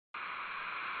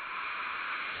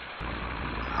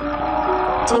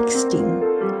Texting.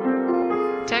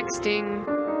 Texting.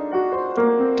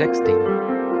 Texting.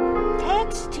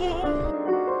 Texting.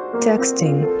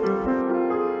 Texting.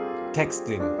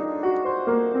 Texting.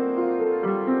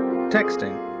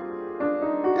 Texting.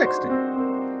 Texting.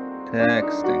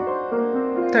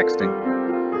 Texting.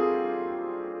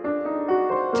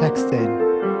 Texting.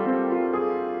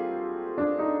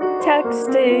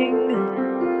 Texting.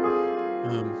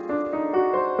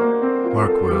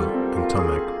 Mark, Will, and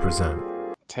Tomek present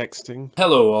Texting.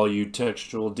 Hello, all you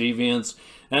textual deviants,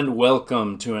 and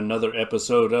welcome to another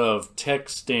episode of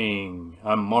Texting.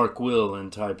 I'm Mark Will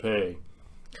in Taipei.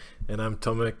 And I'm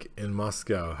Tomek in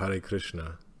Moscow. Hare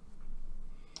Krishna.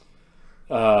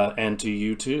 And to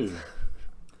you too.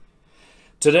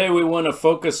 Today we want to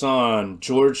focus on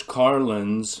George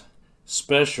Carlin's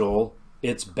special,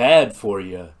 It's Bad For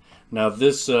You. Now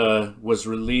this was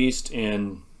released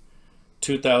in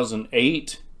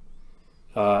 2008.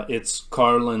 It's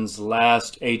Carlin's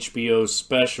last HBO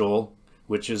special,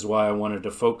 which is why I wanted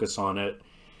to focus on it.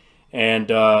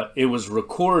 And it was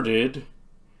recorded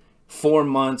 4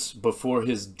 months before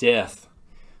his death.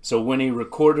 So when he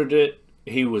recorded it,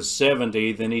 he was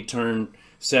 70. Then he turned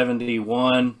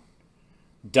 71,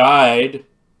 died,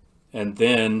 and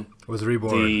then Was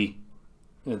reborn. he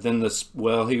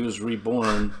was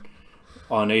reborn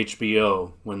on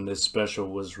HBO when this special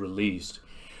was released.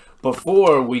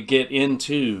 Before we get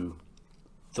into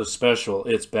the special,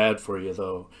 It's Bad For You,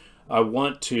 though, I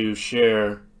want to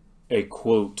share a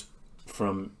quote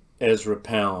from Ezra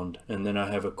Pound, and then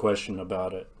I have a question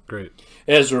about it. Great.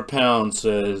 Ezra Pound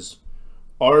says,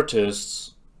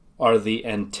 artists are the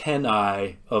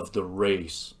antennae of the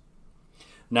race.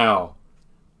 Now,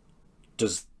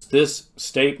 does this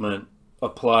statement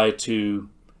apply to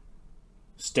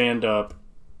stand-up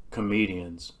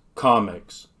comedians,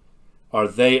 comics? Are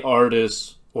they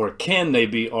artists, or can they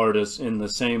be artists in the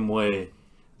same way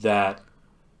that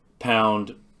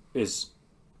Pound is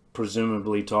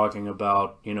presumably talking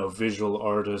about, you know, visual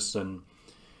artists and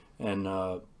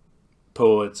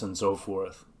poets and so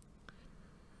forth?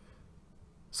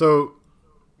 So,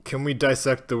 can we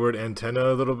dissect the word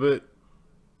antenna a little bit?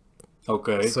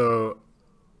 Okay. So,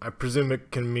 I presume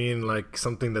it can mean like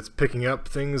something that's picking up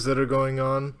things that are going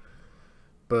on,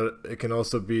 but it can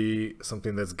also be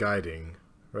something that's guiding,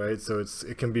 right? So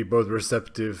it can be both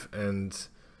receptive and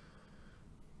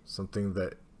something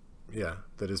that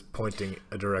is pointing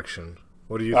a direction.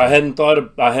 What do you think? I hadn't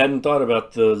thought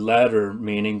about the latter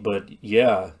meaning, but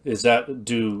yeah,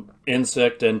 do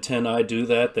insect antennae do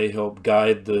that? They help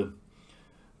guide the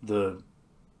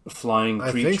flying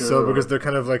creature? I think so, because they're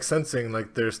kind of like sensing,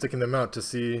 like they're sticking them out to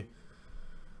see.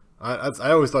 I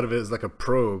always thought of it as like a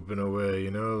probe in a way,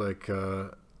 you know, like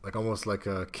almost like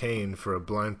a cane for a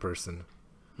blind person.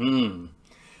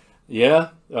 Yeah,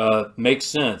 makes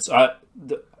sense.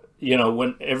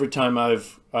 Every time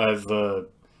I've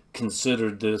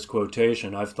considered this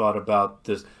quotation, I've thought about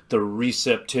the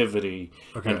receptivity,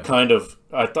 and kind of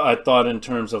I thought in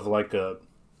terms of like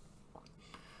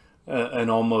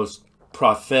an almost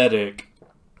prophetic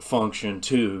function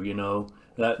too, you know.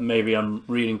 That maybe I'm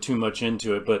reading too much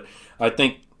into it, but I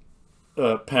think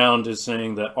Pound is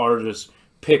saying that artists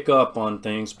pick up on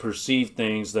things, perceive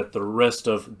things that the rest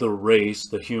of the race,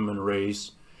 the human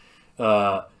race,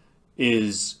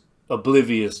 is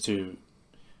oblivious to,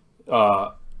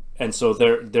 and so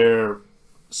they're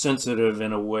sensitive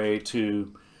in a way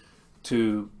to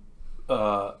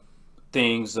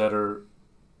things that are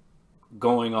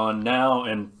going on now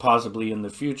and possibly in the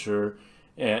future,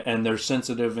 and they're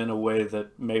sensitive in a way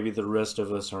that maybe the rest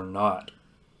of us are not.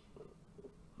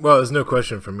 Well, there's no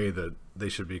question for me that they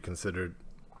should be considered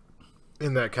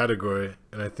in that category,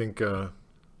 and I think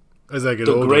as I get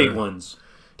older, great ones,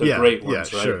 great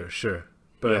ones, right? Sure.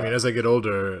 But I mean, as I get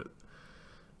older,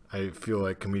 I feel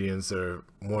like comedians are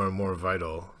more and more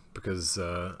vital, because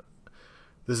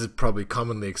this is probably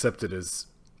commonly accepted as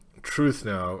truth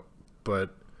now,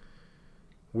 but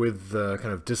with the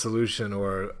kind of dissolution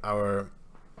or our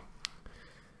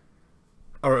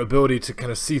ability to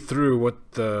kind of see through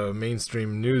what the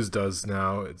mainstream news does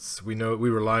now, we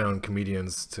rely on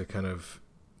comedians to kind of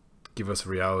give us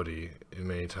reality in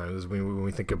many times. When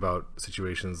we think about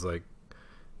situations like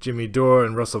Jimmy Dore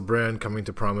and Russell Brand coming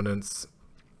to prominence,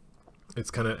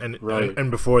 it's kind of and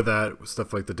before that,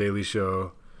 stuff like The Daily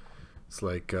Show. It's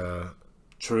like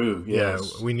true.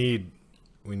 Yes. Yeah, we need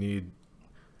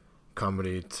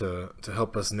comedy to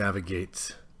help us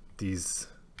navigate these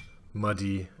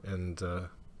muddy and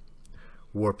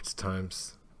warped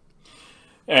times.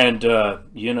 And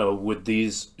would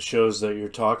these shows that you're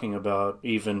talking about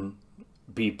even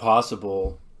be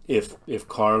possible if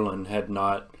Carlin had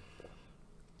not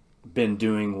been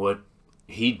doing what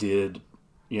he did,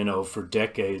 you know, for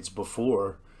decades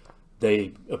before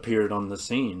they appeared on the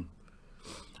scene.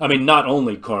 I mean, not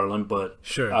only Carlin, but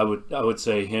Sure. I would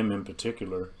say him in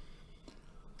particular.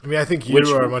 I mean, I think you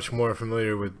are much more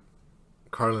familiar with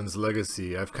Carlin's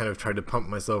legacy. I've kind of tried to pump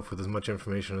myself with as much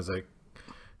information as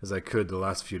I could the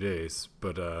last few days.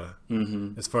 But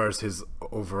as far as his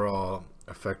overall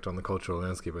effect on the cultural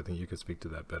landscape, I think you could speak to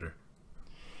that better.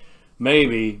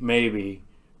 Maybe.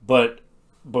 But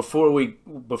before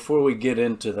we get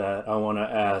into that, I want to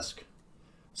ask,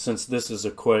 since this is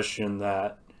a question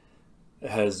that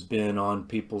has been on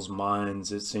people's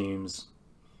minds, it seems,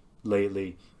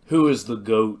 lately, who is the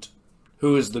GOAT?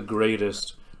 Who is the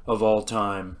greatest of all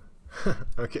time?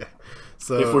 Okay.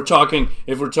 So If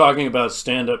we're talking about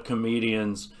stand-up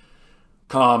comedians,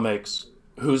 comics,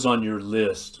 who's on your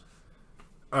list?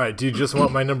 all right, do you just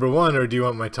want my number one or do you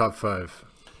want my top five?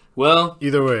 Well,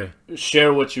 Either way.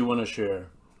 share what you want to share.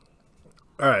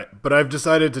 All right, but I've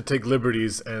decided to take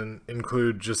liberties and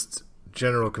include just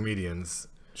general comedians.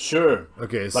 Sure.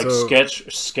 Okay, Like so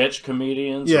sketch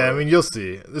comedians? yeah, or- I mean, you'll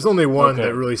see. There's only one Okay.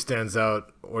 that really stands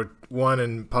out, or one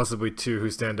and possibly two who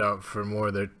stand out for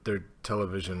more their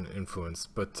television influence.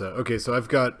 But okay, so I've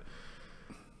got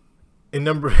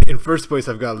in first place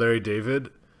I've got Larry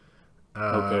David.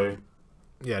 Okay.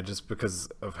 Yeah, just because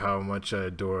of how much I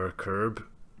adore Curb.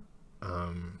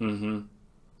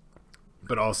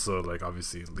 But also, like,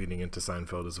 obviously leading into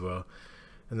Seinfeld as well.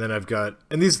 And then I've got,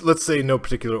 and these, let's say no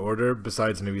particular order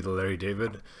besides maybe the Larry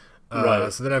David.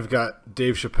 Right. So then I've got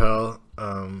Dave Chappelle,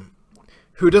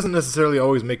 who doesn't necessarily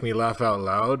always make me laugh out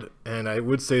loud. And I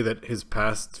would say that his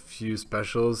past few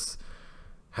specials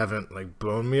haven't, like,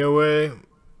 blown me away.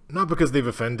 Not because they've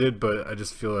offended, but I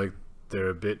just feel like they're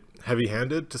a bit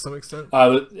heavy-handed to some extent.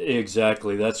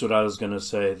 Exactly. That's what I was going to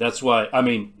say. That's why, I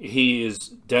mean, he is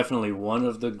definitely one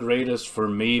of the greatest for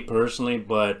me personally,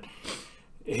 but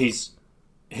he's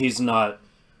not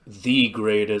the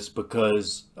greatest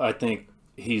because I think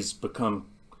he's become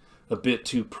a bit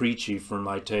too preachy for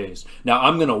my taste. Now,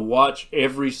 I'm going to watch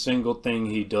every single thing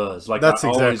he does. Like That's I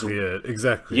always, exactly it.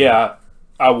 Exactly. yeah,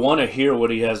 I want to hear what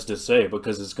he has to say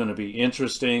because it's going to be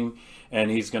interesting and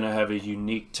he's going to have a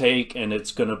unique take and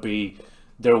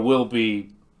there will be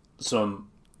some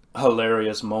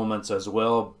hilarious moments as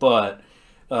well, but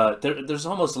there's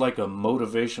almost like a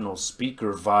motivational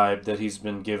speaker vibe that he's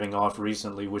been giving off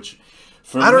recently, which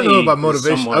for me I don't know about is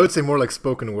motivation. somewhat- I would say more like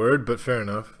spoken word, but fair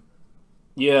enough.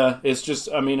 Yeah, it's just,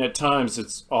 I mean, at times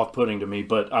it's off-putting to me,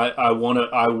 but I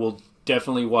will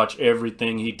definitely watch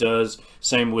everything he does.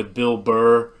 Same with Bill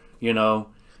Burr, you know,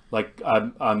 like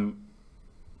I'm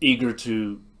eager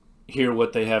to hear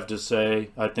what they have to say.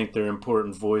 I think they're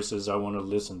important voices. I want to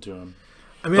listen to them.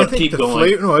 I mean, But I think keep the going.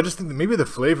 flavor. No, I just think that maybe the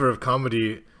flavor of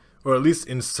comedy, or at least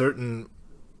in certain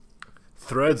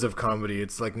threads of comedy,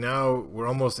 it's like now we're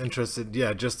almost interested,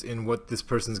 just in what this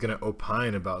person's gonna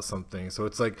opine about something. So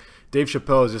it's like Dave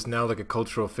Chappelle is just now like a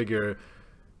cultural figure.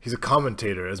 He's a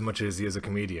commentator as much as he is a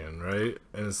comedian, right?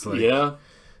 And it's like, Yeah.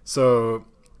 So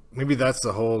maybe that's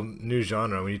a whole new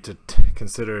genre we need to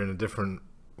consider in a different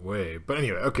way. But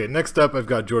anyway, okay. Next up, I've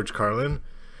got George Carlin.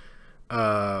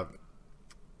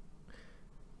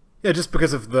 Yeah, just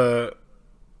because of the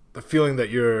feeling that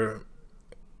you're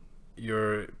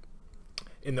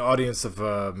in the audience of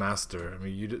a master. I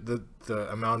mean,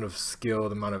 the amount of skill,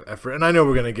 the amount of effort, and I know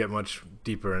we're gonna get much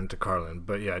deeper into Carlin,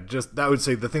 but yeah, just that would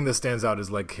say the thing that stands out is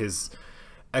like his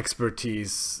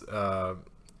expertise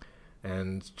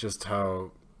and just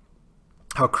how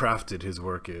crafted his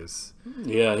work is.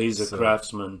 Yeah, he's a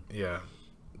craftsman. Yeah.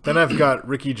 Then I've got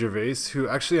Ricky Gervais, who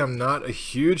actually I'm not a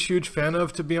huge fan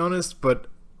of, to be honest, but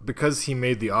because he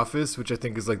made The Office, which I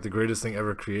think is like the greatest thing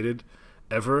ever created,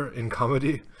 ever in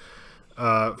comedy,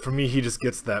 for me he just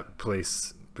gets that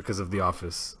place because of The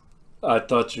Office. I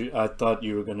thought you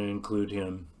were going to include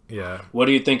him. Yeah. What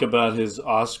do you think about his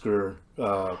Oscar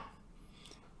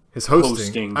His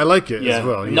hosting. I like it as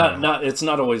well. Yeah. Not it's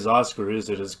not always Oscar, is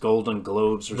it? It's Golden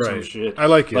Globes or some Right. shit. I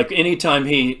like it. Like anytime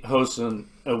he hosts an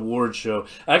award show.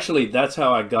 Actually, that's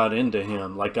how I got into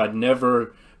him. Like I'd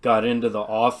never got into The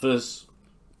Office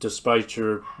despite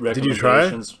your Did you try?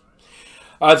 recommendations.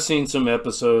 I've seen some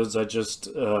episodes. I just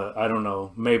I don't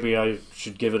know. Maybe I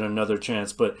should give it another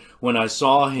chance. But when I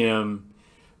saw him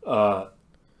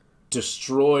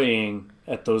destroying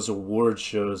at those award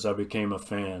shows, I became a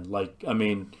fan. Like, I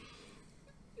mean,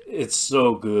 it's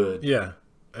so good. Yeah,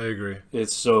 I agree.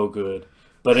 It's so good.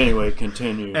 But anyway,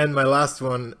 continue. And my last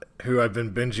one, who I've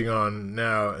been binging on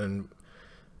now, and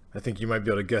I think you might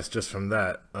be able to guess just from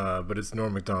that, but it's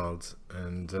Norm Macdonald.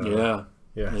 And Yeah.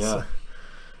 Yes. Yeah.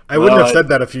 I wouldn't have said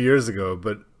that a few years ago,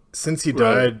 but since he Right.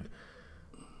 died,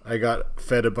 I got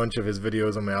fed a bunch of his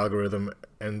videos on my algorithm,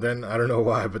 and then I don't know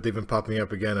why, but they've been popping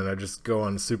up again, and I just go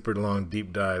on super long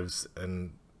deep dives,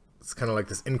 and it's kind of like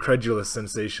this incredulous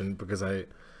sensation because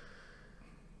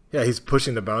he's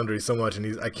pushing the boundary so much,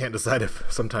 and I can't decide if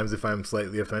sometimes if I'm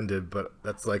slightly offended, but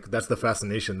that's the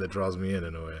fascination that draws me in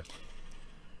a way.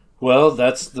 Well,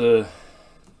 that's what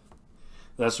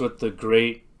the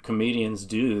great comedians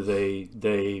do.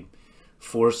 They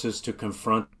force us to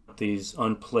confront these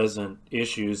unpleasant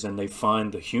issues, and they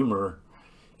find the humor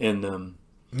in them.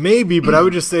 Maybe, but I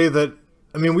would just say that,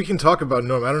 I mean, we can talk about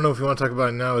Norm. I don't know if you want to talk about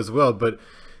it now as well, but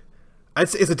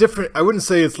it's a different, I wouldn't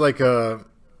say it's like a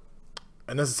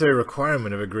necessary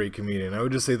requirement of a great comedian. I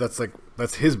would just say that's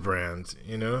his brand,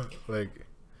 you know? Like,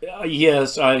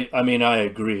 Yes, I mean, I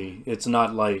agree. It's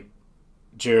not like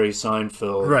Jerry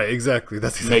Seinfeld. right, exactly.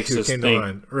 That's exactly what came to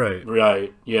mind. Right.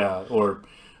 Right, yeah. Or,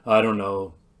 I don't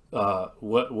know,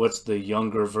 what's the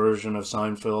younger version of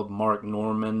Seinfeld? Mark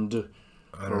Normand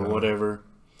or whatever.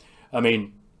 I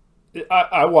mean,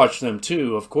 I watch them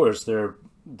too, of course. They're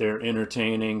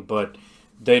entertaining, but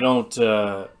they don't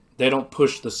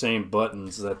push the same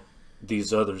buttons that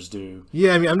these others do.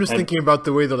 Yeah, I mean, I'm just thinking about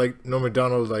the way that like Norm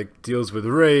Macdonald like deals with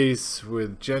race,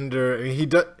 with gender. I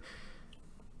mean,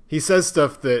 he says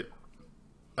stuff that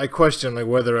I question, like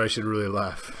whether I should really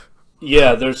laugh.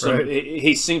 Yeah, there's some. Right.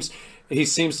 He seems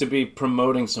to be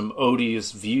promoting some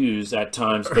odious views at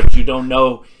times, but you don't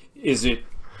know, is he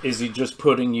just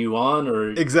putting you on, or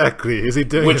Exactly, is he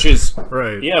doing which it? is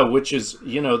Right? Yeah, which is,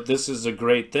 this is a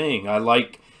great thing. I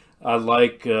like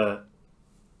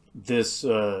this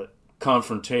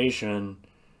confrontation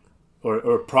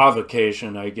or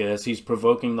provocation, I guess. He's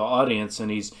provoking the audience,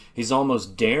 and he's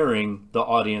almost daring the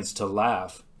audience to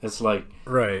laugh. It's like,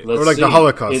 Right, let's or like see. the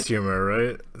Holocaust humor,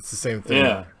 right? It's the same thing.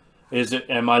 Yeah, is it?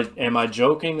 Am I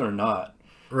joking or not?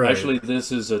 Right. Actually,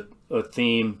 this is a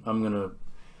theme. I'm gonna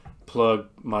plug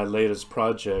my latest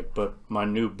project, but my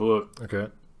new book Okay.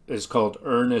 is called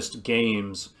Earnest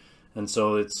Games, and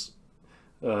so it's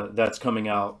that's coming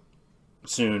out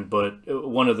soon. But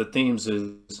one of the themes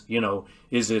is,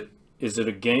 is it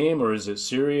a game or is it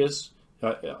serious?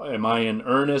 Am I in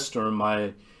earnest or am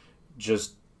I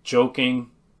just joking?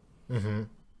 Mm-hmm.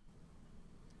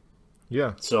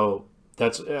 Yeah. So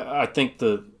that's, I think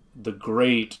the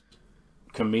great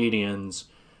comedians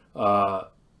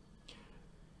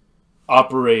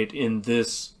operate in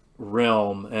this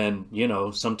realm, and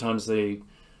sometimes they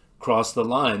cross the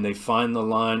line. They find the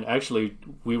line. Actually,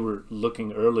 we were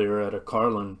looking earlier at a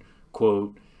Carlin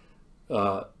quote,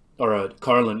 or a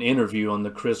Carlin interview on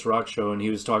the Chris Rock show, and he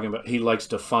was talking about he likes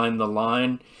to find the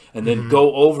line and then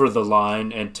go over the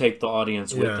line and take the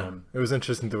audience with him. It was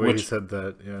interesting the way he said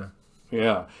that. Yeah.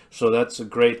 Yeah, so that's a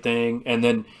great thing. And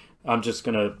then I'm just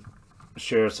gonna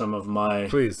share some of my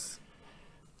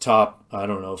top, I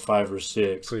don't know, 5 or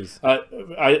 6. Please.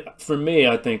 For me,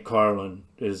 I think Carlin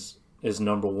is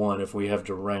number 1 if we have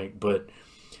to rank. But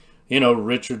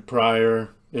Richard Pryor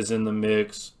is in the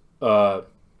mix.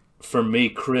 For me,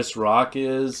 Chris Rock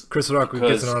is. Chris Rock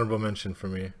gets an honorable mention for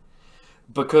me.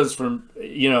 Because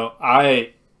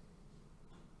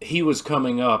he was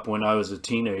coming up when I was a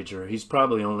teenager. He's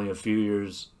probably only a few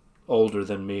years older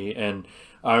than me, and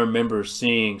I remember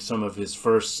seeing some of his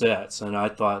first sets, and I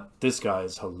thought, this guy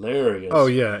is hilarious. Oh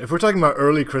yeah, if we're talking about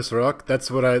early Chris Rock,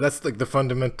 that's like the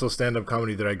fundamental stand-up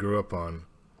comedy that I grew up on.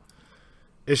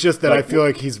 It's just that I feel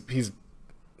like he's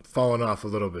fallen off a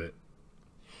little bit.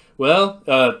 Well,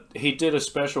 he did a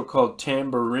special called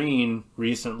Tambourine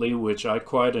recently, which I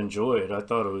quite enjoyed. I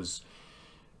thought it was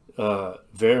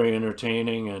very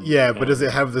entertaining. And but does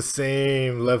it have the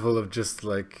same level of just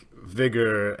like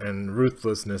vigor and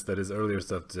ruthlessness that his earlier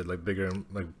stuff did? Like Bigger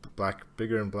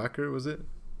and Blacker, was it?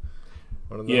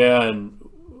 One of them? Yeah, and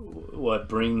what,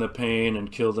 Bring the Pain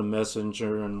and Kill the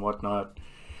Messenger and whatnot.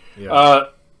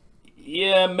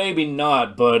 Yeah, maybe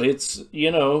not, but it's,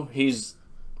 he's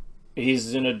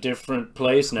in a different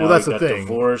place now. Well, that's he the got thing.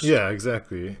 Divorced. Yeah,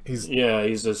 exactly. He's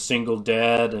a single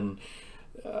dad, and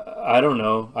I don't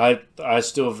know. I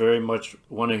still very much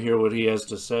want to hear what he has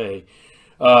to say.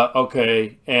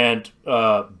 Okay, and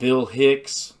Bill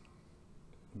Hicks.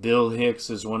 Bill Hicks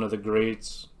is one of the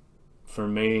greats for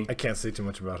me. I can't say too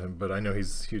much about him, but I know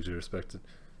he's hugely respected.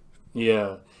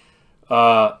 Yeah.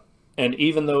 And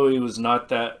even though he was not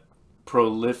that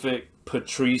prolific,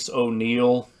 Patrice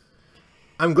O'Neal.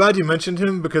 I'm glad you mentioned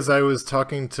him because I was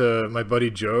talking to my buddy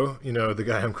Joe, the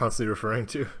guy I'm constantly referring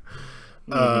to.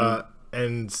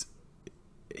 And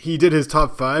he did his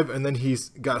top 5, and then he's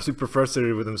got super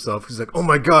frustrated with himself. He's like, "Oh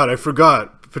my god, I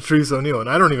forgot Patrice O'Neal," and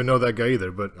I don't even know that guy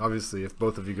either. But obviously, if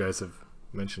both of you guys have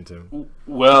mentioned him,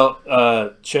 well,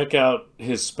 check out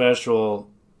his special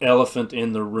 "Elephant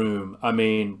in the Room." I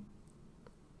mean,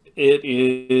 it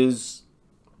is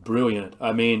brilliant.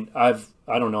 I mean, I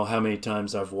don't know how many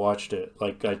times I've watched it.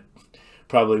 Like, I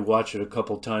probably watch it a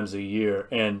couple times a year,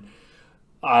 and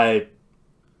I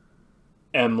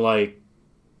am like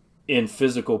in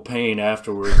physical pain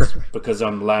afterwards because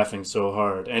I'm laughing so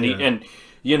hard. And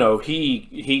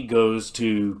he goes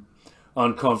to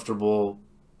uncomfortable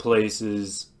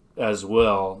places as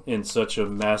well in such a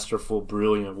masterful,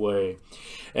 brilliant way.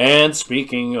 And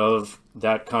speaking of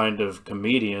that kind of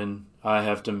comedian, I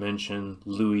have to mention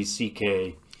Louis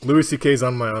C.K. Louis C.K.'s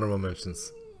on my honorable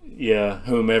mentions. Yeah,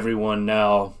 whom everyone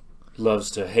now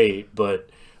loves to hate, but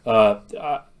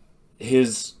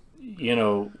his,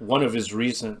 one of his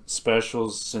recent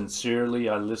specials, Sincerely,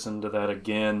 I listened to that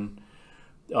again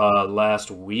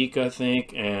last week, I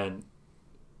think, and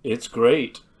it's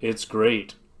great. It's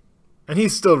great. And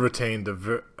he's still retained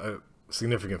a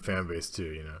significant fan base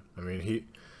too. I mean,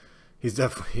 he's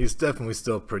definitely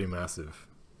still pretty massive.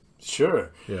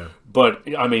 Sure. Yeah. But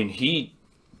I mean, he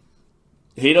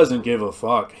doesn't give a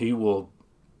fuck. He will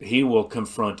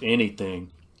confront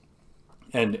anything.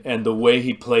 And the way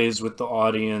he plays with the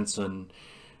audience and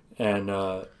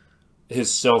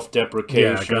his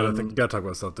self-deprecation. Yeah, gotta talk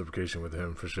about self-deprecation with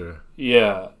him for sure.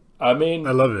 Yeah, I mean,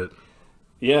 I love it.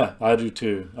 Yeah, I do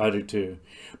too.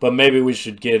 But maybe we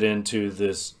should get into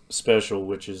this special,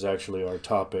 which is actually our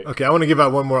topic. Okay, I want to give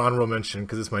out one more honorable mention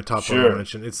because it's my top Sure. honorable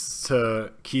mention. It's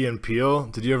to Key and Peele.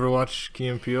 Did you ever watch Key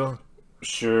and Peele?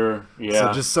 Sure. Yeah.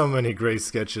 So just so many great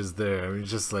sketches there. I mean,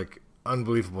 just like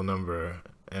unbelievable number.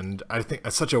 And I think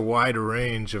such a wide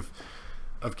range of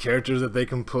characters that they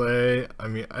can play. I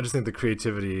mean, I just think the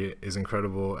creativity is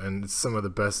incredible, and it's some of the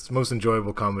best, most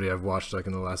enjoyable comedy I've watched like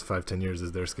in the last 5-10 years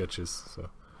is their sketches. So,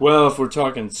 well, if we're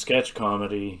talking sketch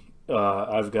comedy,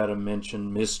 I've got to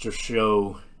mention Mr.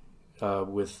 Show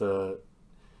with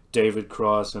David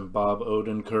Cross and Bob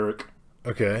Odenkirk.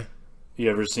 Okay. You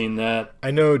ever seen that?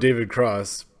 I know David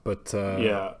Cross, but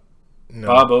yeah, no.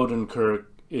 Bob Odenkirk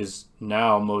is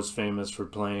now most famous for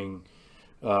playing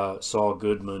Saul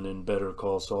Goodman in Better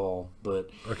Call Saul, but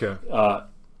okay.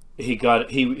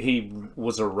 He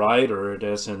was a writer at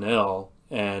SNL,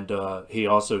 and he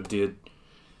also did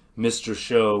Mr.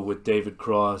 Show with David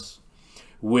Cross,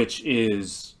 which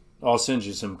is, I'll send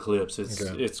you some clips.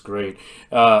 It's great,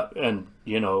 and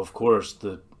of course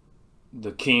the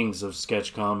kings of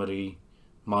sketch comedy,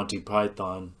 Monty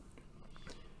Python.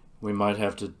 We might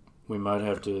have to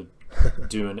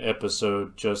do an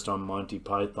episode just on Monty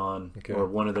Python, okay, or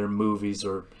one of their movies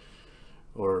or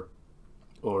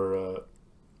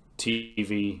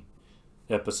TV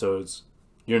episodes.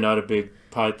 You're not a big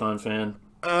Python fan?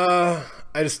 I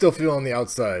just still feel on the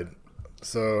outside.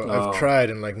 So I've tried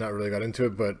and like not really got into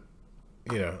it, but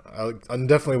I'm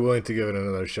definitely willing to give it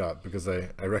another shot because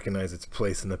I recognize its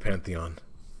place in the pantheon.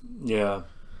 Yeah.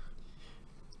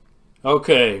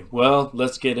 Okay, well,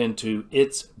 let's get into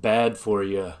It's Bad For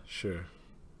You. Sure.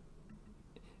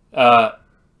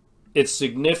 It's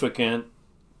significant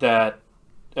that,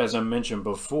 as I mentioned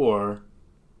before,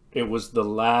 it was the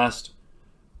last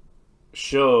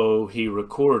show he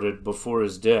recorded before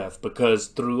his death, because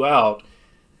throughout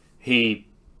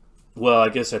I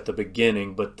guess at the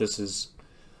beginning, but this is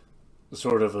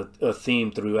sort of a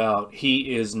theme throughout,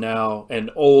 he is now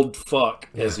an old fuck,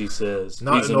 as he says.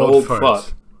 Not He's an an old fuck.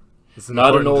 fart.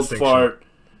 Not an old fart,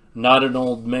 not an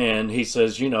old man. He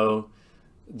says,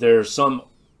 there are some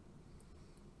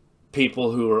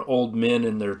people who are old men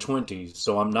in their 20s.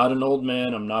 So I'm not an old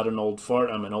man, I'm not an old fart,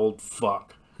 I'm an old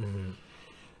fuck. Mm-hmm.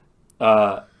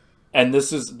 And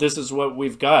this is what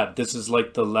we've got. This is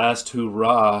like the last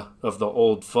hurrah of the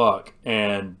old fuck.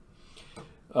 And,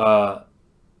 one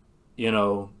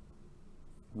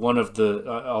of the,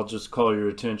 I'll just call your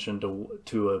attention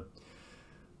to a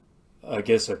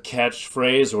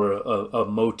catchphrase or a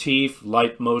motif,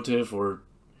 leitmotif, or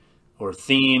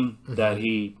theme mm-hmm. that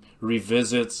he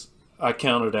revisits. I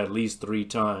counted at least 3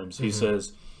 times. He mm-hmm.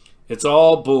 says, "It's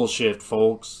all bullshit,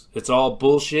 folks. It's all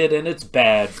bullshit, and it's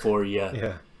bad for you."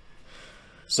 Yeah.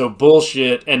 So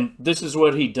bullshit, and this is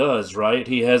what he does, right?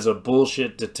 He has a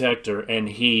bullshit detector, and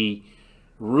he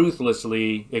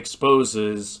ruthlessly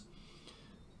exposes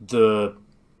the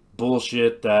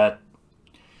bullshit that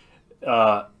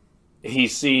he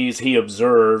sees, he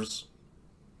observes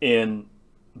in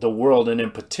the world, and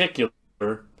in particular,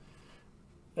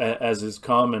 as is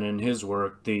common in his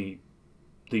work, the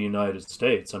United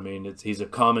States. I mean, he's a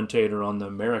commentator on the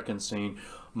American scene,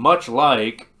 much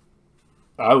like,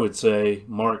 I would say,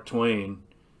 Mark Twain.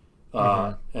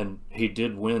 And he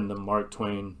did win the Mark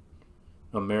Twain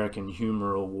American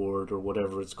Humor Award or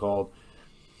whatever it's called.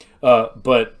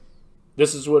 But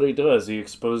this is what he does. He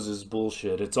exposes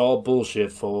bullshit. It's all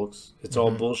bullshit, folks. It's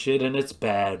all bullshit, and it's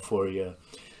bad for you.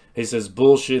 He says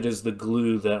bullshit is the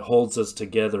glue that holds us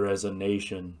together as a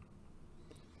nation.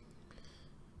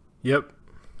 Yep.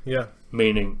 Yeah.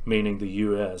 Meaning the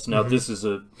U.S. Now this is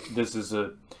a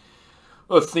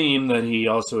theme that he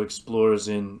also explores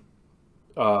in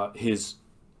his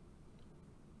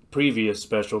previous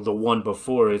special, the one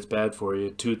before It's Bad For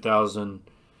You,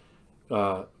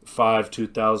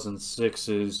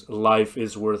 2006's Life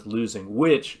Is Worth Losing,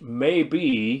 which may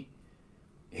be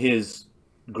his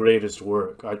greatest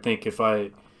work. I think if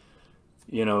I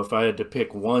had to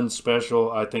pick one special,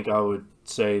 I think I would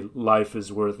say Life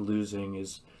Is Worth Losing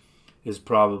is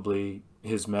probably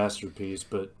his masterpiece.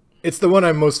 But it's the one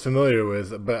I'm most familiar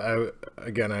with, but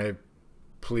I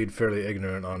plead fairly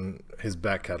ignorant on his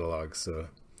back catalog, so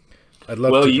I'd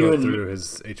love to go through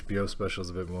his HBO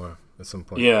specials a bit more at some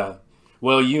point. Yeah.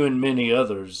 Well, you and many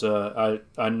others. I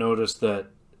noticed that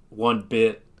one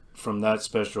bit from that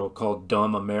special called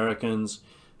Dumb Americans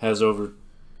has over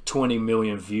 20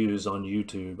 million views on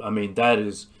YouTube. I mean, that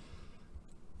is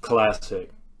classic.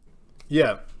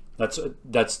 Yeah.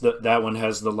 That one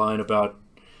has the line about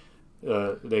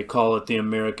they call it the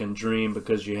American dream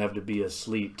because you have to be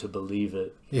asleep to believe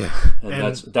it. Yeah.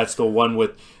 And that's the one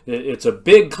with it's a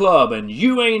big club and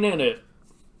you ain't in it.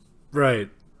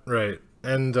 Right.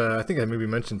 And I think I maybe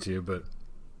mentioned to you, but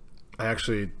I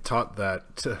actually taught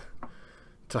that to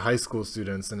high school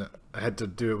students, and I had to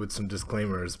do it with some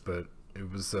disclaimers, but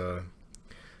it was a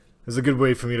good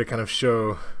way for me to kind of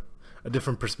show a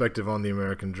different perspective on the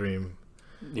American dream.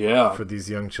 Yeah. For these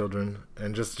young children,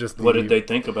 and just what did they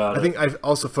think about it? I think I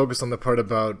also focused on the part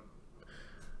about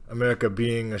America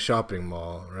being a shopping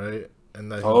mall, right?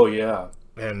 And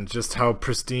and just how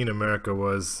pristine America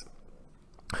was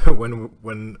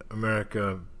when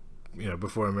America,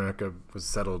 before America was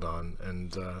settled on,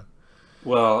 and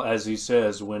well, as he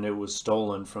says, when it was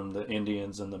stolen from the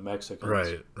Indians and the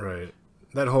Mexicans. Right.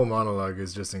 That whole monologue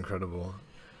is just incredible.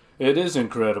 It is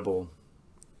incredible.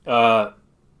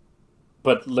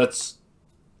 But let's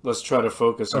try to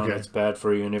focus on It's Bad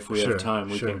For You, and if we have time,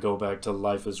 we can go back to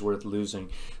Life Is Worth Losing.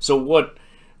 So what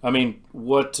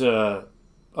other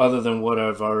than what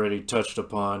I've already touched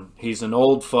upon, he's an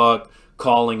old fuck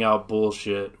calling out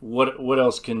bullshit. What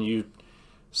else can you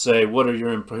say? What are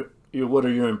your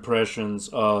impressions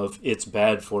of It's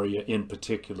Bad For You in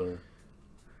particular?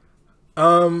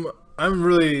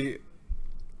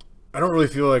 I don't really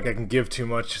feel like I can give too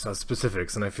much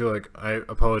specifics, and I feel like I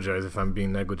apologize if I'm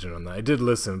being negligent on that. I did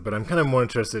listen, but I'm kind of more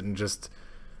interested in just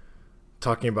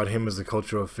talking about him as a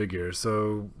cultural figure.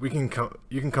 So you can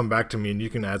come back to me and you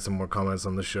can add some more comments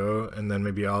on the show, and then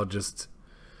maybe I'll just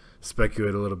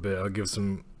speculate a little bit.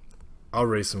 I'll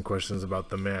raise some questions about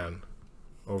the man.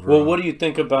 Overall. Well, what do you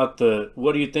think about the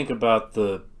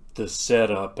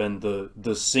setup and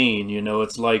the scene?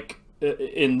 It's like,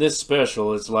 in this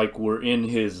special, it's like we're in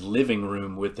his living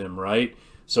room with him, right?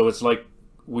 So it's like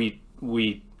we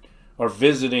are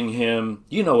visiting him.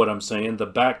 You know what I'm saying? The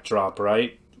backdrop,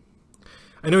 right?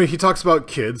 I know he talks about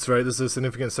kids, right? This is a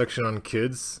significant section on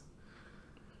kids.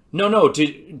 No.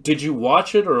 Did you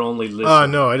watch it or only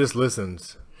listen? No, I just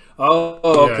listened.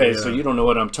 Oh, okay. Yeah. So you don't know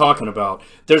what I'm talking about.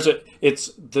 The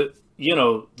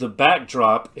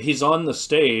backdrop, he's on the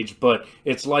stage, but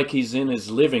it's like he's in his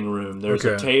living room. There's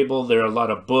a table, there are a lot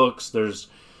of books, there's,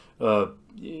 I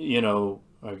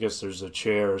guess there's a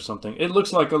chair or something. It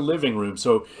looks like a living room.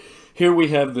 So here we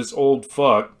have this old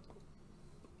fuck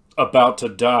about to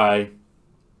die,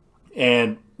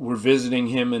 and we're visiting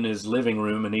him in his living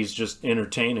room, and he's just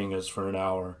entertaining us for an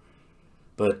hour.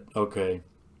 But, okay,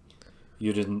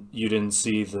 you didn't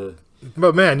see the...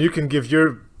 But, man, you can give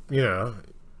your,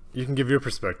 you can give your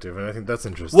perspective, and I think that's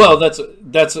interesting. Well,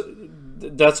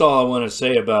 that's all I want to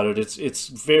say about it. It's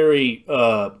very,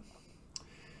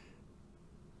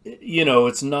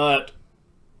 it's not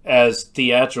as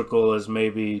theatrical as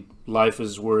maybe Life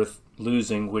Is Worth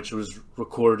Losing, which was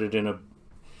recorded in a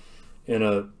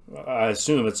I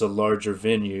assume it's a larger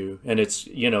venue, and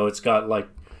it's got like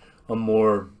a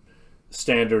more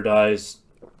standardized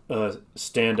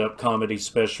stand-up comedy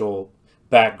special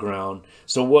background.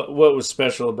 So what was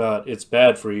special about It's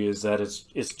Bad For You is that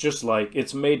it's just like,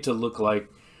 it's made to look like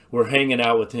we're hanging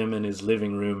out with him in his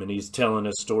living room, and he's telling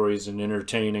us stories and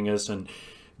entertaining us and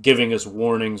giving us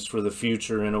warnings for the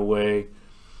future in a way,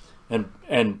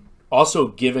 and also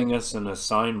giving us an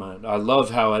assignment. I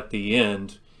love how at the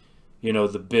end you know,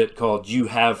 the bit called "You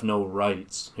Have No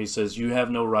Rights." He says, "You have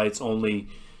no rights, only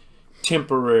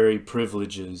temporary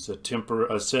privileges, a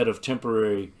set of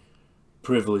temporary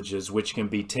privileges which can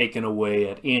be taken away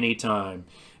at any time."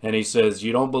 And he says,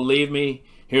 "You don't believe me?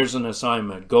 Here's an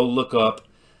assignment. Go look up.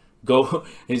 Go."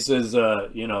 He says,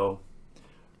 you know,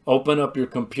 open up your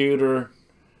computer,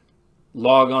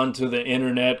 log on to the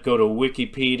internet, go to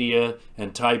Wikipedia,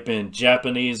 and type in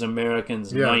Japanese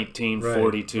Americans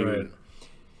 1942. Right.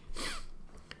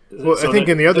 Well, So I think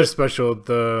in the other special,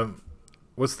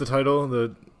 what's the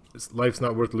title? Life's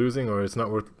Not Worth Losing, or It's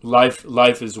Not Worth...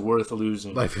 Life is worth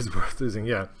losing. Life is worth losing,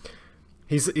 yeah.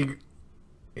 He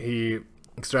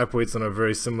extrapolates on a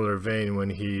very similar vein when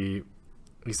he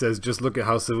says, just look at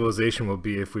how civilization will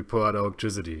be if we pull out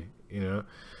electricity, you know?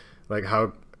 Like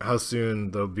how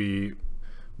soon there'll be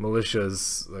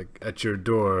militias like at your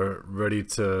door ready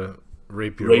to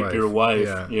rape your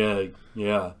wife. Yeah.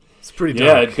 It's pretty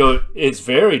dark. Yeah, it's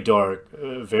very dark,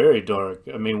 very dark.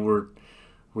 I mean, we're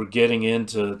getting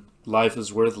into Life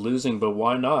is Worth Losing, but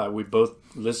why not? We both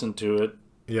listened to it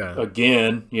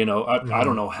again. You know, I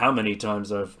don't know how many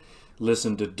times I've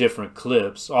listened to different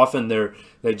clips. Often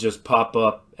they just pop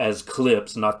up as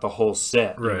clips, not the whole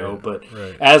set, you know. But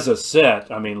as a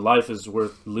set, I mean, Life is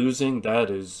Worth Losing, that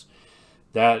is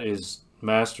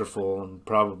masterful, and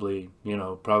probably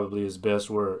his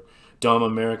best work. Dumb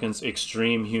Americans,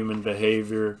 Extreme Human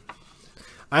Behavior.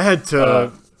 I had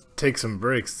to take some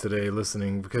breaks today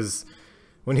listening, because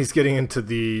when he's getting into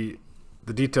the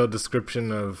detailed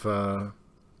description of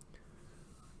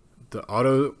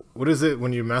the what is it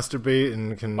when you masturbate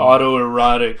and can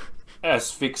autoerotic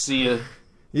asphyxia.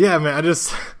 Yeah, man,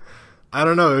 I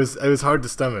don't know, it was hard to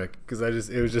stomach, because it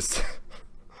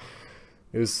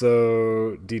was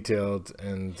so detailed.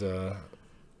 And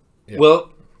yeah.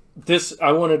 Well,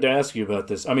 I wanted to ask you about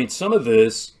this. I mean, some of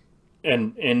this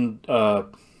and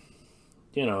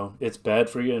you know, It's Bad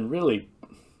for You, and really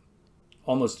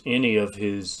almost any of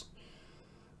his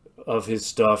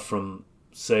stuff from,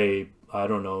 say, I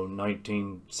don't know,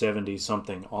 1970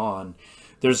 something on,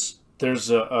 there's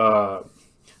a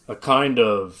kind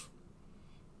of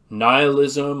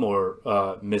nihilism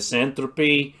or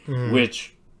misanthropy,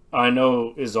 which I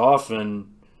know is often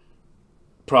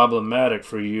problematic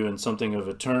for you and something of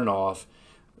a turnoff.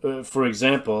 For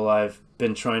example, I've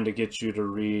been trying to get you to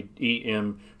read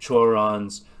E.M.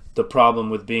 Choron's The Problem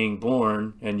with Being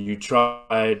Born, and you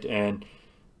tried, and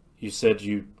you said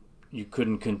you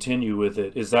couldn't continue with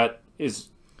it.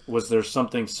 Was there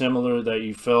something similar that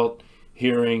you felt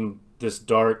hearing this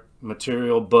dark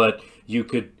material, but you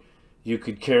could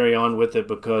carry on with it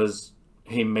because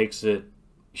he makes it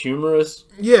humorous?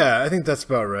 Yeah, I think that's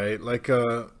about right. Like,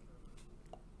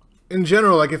 in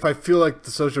general, like, if I feel like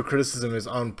the social criticism is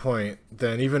on point,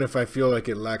 then even if I feel like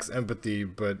it lacks empathy,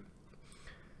 but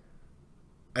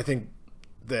I think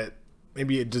that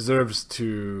maybe it deserves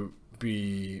to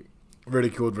be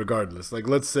ridiculed regardless. Like,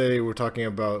 let's say we're talking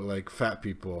about, like, fat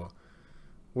people.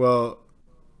 Well,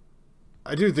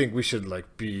 I do think we should,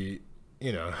 like, be,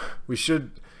 you know, we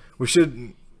should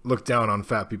look down on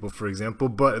fat people, for example,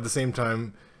 but at the same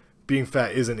time, being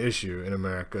fat is an issue in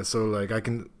America. So, like, I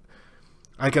can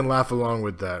laugh along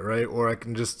with that, right? Or I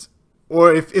can just,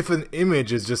 or if an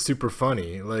image is just super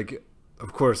funny, like,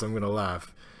 of course I'm gonna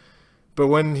laugh. But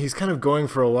when he's kind of going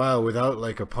for a while without,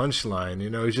 like, a punchline, you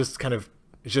know, it's just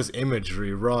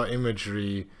imagery, raw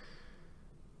imagery,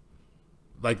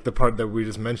 like the part that we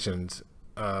just mentioned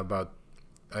about,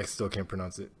 I still can't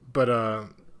pronounce it, but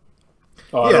I'm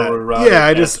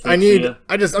just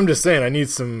saying, I need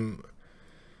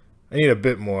a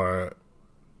bit more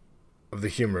of the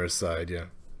humorous side, yeah.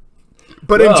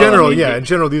 But in general,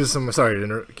 these are some. Sorry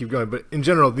to keep going, but in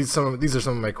general, these are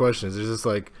some of my questions. It's just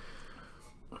like,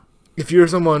 if you're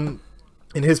someone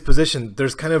in his position,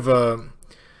 there's kind of a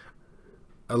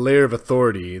layer of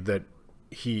authority that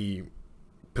he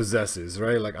possesses,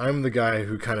 right? Like, I'm the guy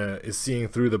who kind of is seeing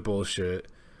through the bullshit.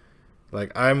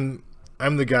 Like, I'm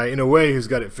the guy in a way who's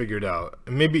got it figured out.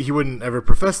 And maybe he wouldn't ever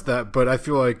profess that, but I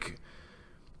feel like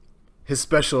his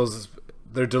specials,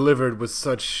 they're delivered with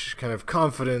such kind of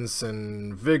confidence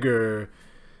and vigor,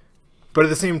 but at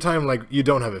the same time, like, you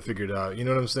don't have it figured out. You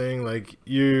know what I'm saying? Like,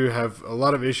 you have a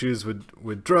lot of issues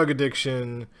with drug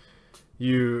addiction.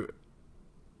 You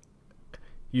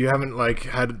haven't, like,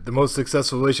 had the most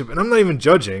successful relationship, and I'm not even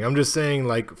judging. I'm just saying,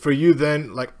 like, for you,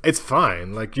 then, like, it's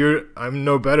fine. Like, I'm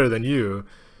no better than you,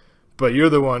 but you're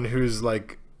the one who's,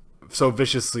 like, so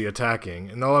viciously attacking.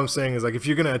 And all I'm saying is, like, if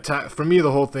you're gonna attack, for me,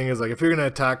 the whole thing is, like, if you're gonna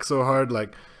attack so hard,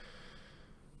 like,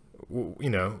 you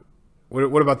know,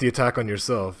 what about the attack on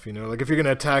yourself? You know, like, if you're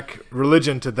gonna attack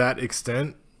religion to that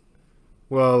extent,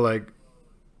 well, like,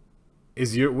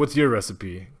 what's your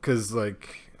recipe? Because,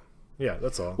 like, yeah,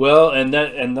 that's all. Well, and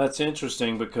that's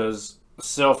interesting because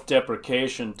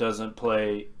self-deprecation doesn't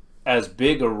play as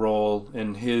big a role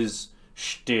in his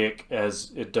shtick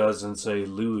as it does in, say,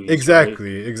 Louis.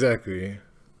 Exactly, right? exactly.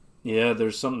 Yeah,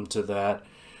 there's something to that.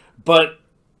 But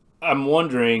I'm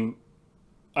wondering,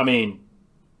 I mean,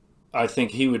 I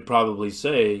think he would probably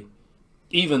say,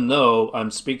 even though I'm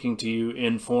speaking to you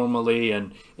informally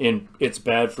and it's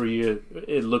bad for you,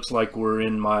 it looks like we're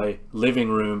in my living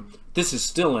room, this is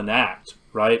still an act,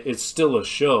 right? It's still a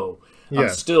show. Yeah. I'm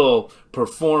still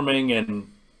performing and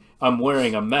I'm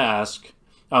wearing a mask.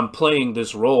 I'm playing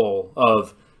this role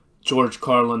of George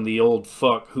Carlin, the old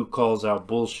fuck who calls out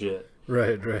bullshit.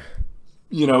 Right, right.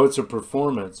 You know, it's a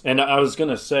performance. And I was going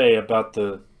to say about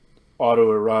the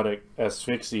autoerotic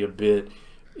asphyxia bit,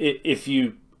 if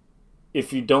you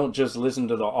don't just listen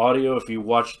to the audio, if you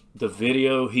watch the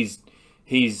video, he's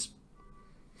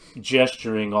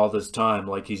gesturing all this time,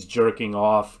 like he's jerking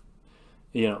off,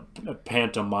 you know,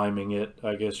 pantomiming it,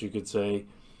 I guess you could say.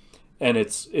 And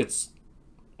it's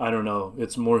I don't know,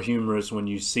 it's more humorous when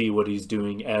you see what he's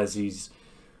doing as he's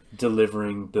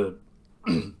delivering the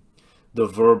the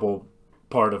verbal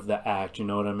part of the act, you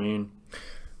know what I mean?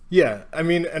 Yeah, I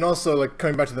mean, and also, like,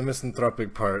 coming back to the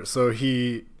misanthropic part, so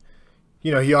he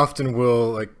often will,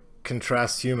 like,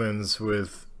 contrast humans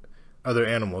with other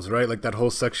animals, right? Like that whole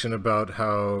section about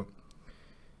how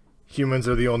humans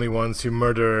are the only ones who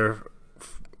murder,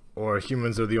 or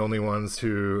humans are the only ones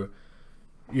who,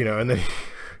 you know, and then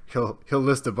he'll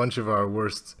list a bunch of our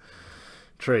worst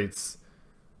traits.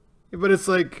 But it's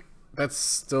like, that's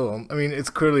still, I mean, it's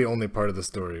clearly only part of the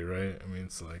story, right? I mean,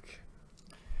 it's like...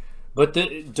 But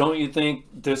don't you think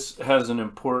this has an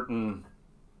important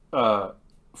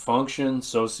function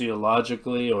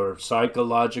sociologically or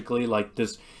psychologically? Like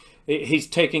this, he's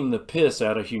taking the piss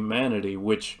out of humanity,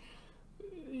 which,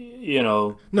 you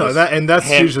know... No, that's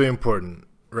hugely important,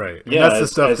 right? And yeah, that's the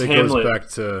stuff that Hamlet, goes back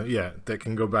to, yeah, that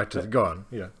can go back to, go on,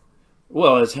 yeah.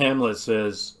 Well, as Hamlet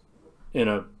says in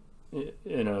a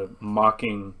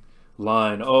mocking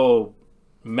line, "Oh,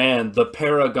 man, the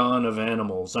paragon of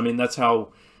animals." I mean, that's how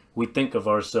we think of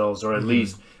ourselves, or at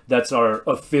least that's our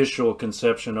official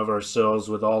conception of ourselves,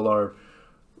 with all our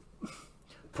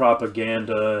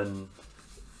propaganda and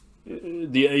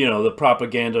the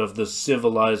propaganda of the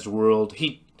civilized world.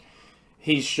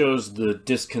 He shows the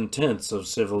discontents of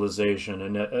civilization,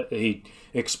 and he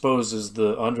exposes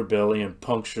the underbelly and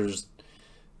punctures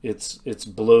its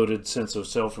bloated sense of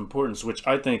self-importance, which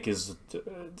I think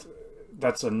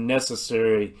that's a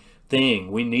necessary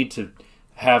thing. We need to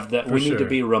have that. We need to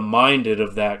be reminded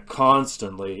of that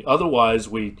constantly. Otherwise,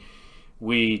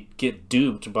 we get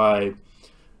duped by,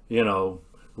 you know,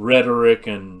 rhetoric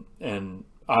and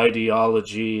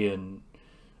ideology and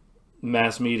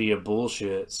mass media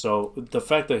bullshit. So the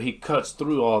fact that he cuts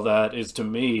through all that is, to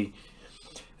me,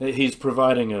 he's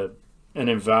providing an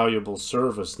invaluable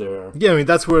service there. Yeah, I mean,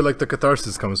 that's where, like, the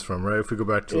catharsis comes from, right? If we go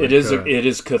back to, like, it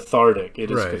is cathartic. It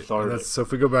is right. cathartic. So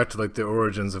if we go back to, like, the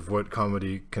origins of what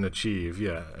comedy can achieve,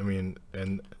 yeah, I mean,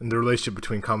 and the relationship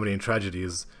between comedy and tragedy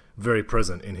is very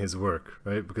present in his work,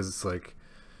 right? Because it's like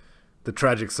the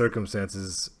tragic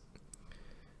circumstances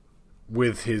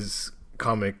with his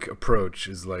comic approach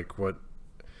is like what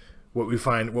we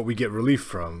find, what we get relief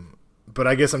from. But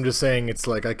I guess I'm just saying, it's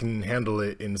like I can handle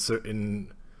it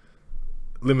in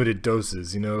limited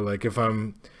doses, you know, like if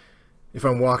I'm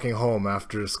walking home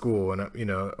after school and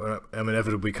I'm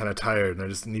inevitably kind of tired and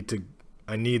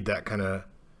I need that kind of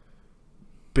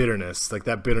bitterness. Like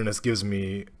that bitterness gives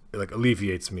me, like,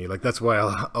 alleviates me. Like that's why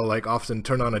I'll like often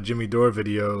turn on a Jimmy Dore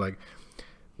video like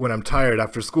when I'm tired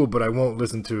after school, but I won't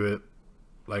listen to it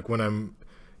like when I'm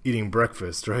eating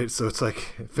breakfast, right? So it's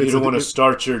like you don't want to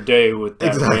start your day with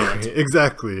that rant.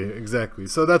 Exactly.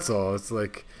 So that's all. It's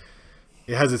like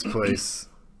it has its place.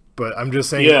 But I'm just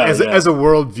saying, as a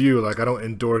worldview, like I don't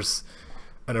endorse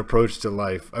an approach to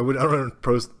life. I don't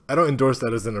endorse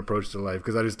that as an approach to life,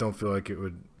 because I just don't feel like it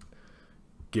would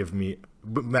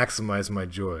maximize my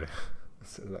joy.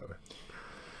 Say it that way.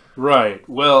 Right.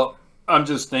 Well, I'm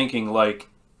just thinking, like,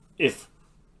 if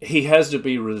he has to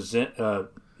be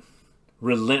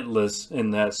relentless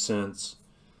in that sense.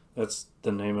 That's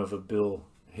the name of a Bill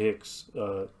Hicks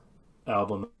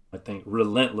album, I think.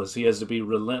 Relentless. He has to be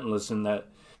relentless in that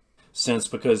sense,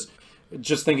 because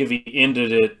just think if he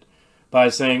ended it by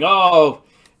saying, "Oh,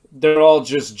 they're all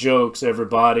just jokes,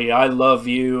 everybody. I love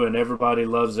you and everybody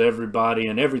loves everybody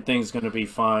and everything's going to be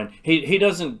fine." He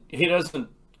doesn't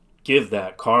give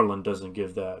that. Carlin doesn't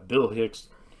give that. Bill Hicks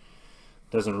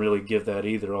doesn't really give that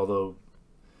either, although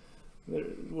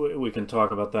we can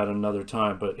talk about that another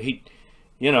time. But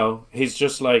he's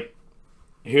just like,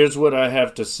 here's what I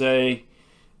have to say.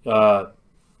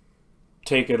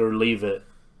 Take it or leave it.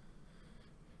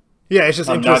 Yeah, it's just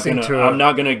interesting I'm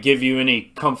not gonna give you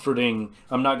any comforting.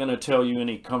 I'm not gonna tell you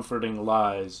any comforting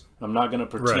lies. I'm not gonna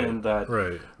pretend that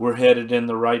we're headed in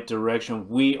the right direction.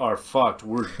 We are fucked.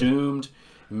 We're doomed.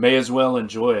 May as well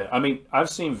enjoy it. I mean, I've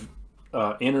seen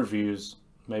interviews,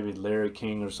 maybe Larry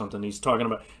King or something. He's talking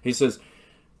about. He says,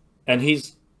 and he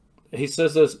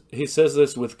says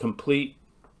this with complete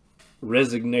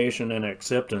resignation and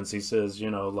acceptance. He says,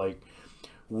 like,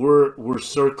 we're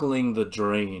circling the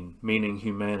drain, meaning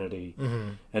humanity.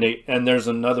 And there's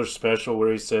another special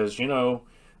where he says,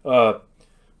 the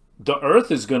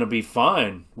earth is going to be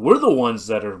fine. We're the ones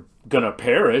that are going to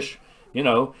perish,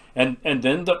 and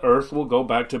then the earth will go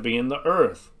back to being the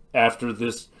earth after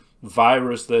this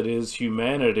virus that is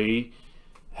humanity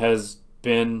has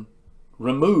been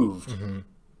removed.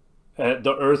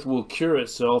 The earth will cure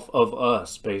itself of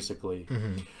us, basically.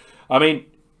 I mean,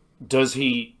 does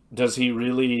he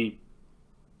really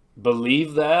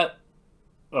believe that?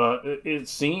 It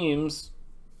seems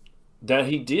that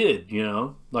he did,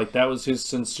 like that was his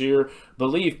sincere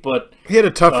belief. But he had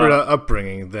a tougher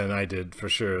upbringing than I did, for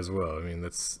sure, as well. I mean,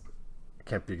 that's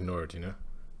can't be ignored,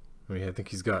 I mean, I think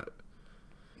he's got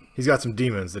some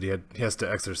demons that he has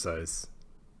to exercise.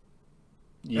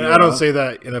 Yeah. And I don't say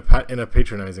that in a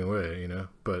patronizing way,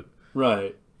 but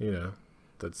right,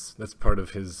 that's part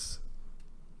of his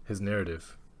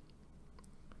narrative.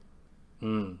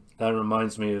 That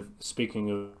reminds me of,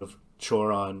 speaking of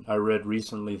Choron, I read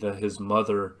recently that his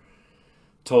mother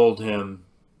told him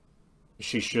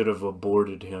she should have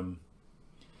aborted him.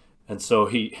 And so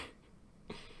he,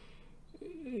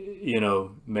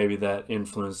 maybe that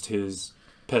influenced his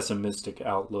pessimistic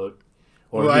outlook.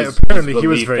 Or apparently he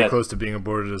was very close to being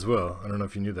aborted as well. I don't know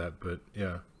if you knew that, but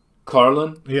yeah.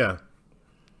 Carlin? Yeah.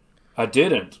 I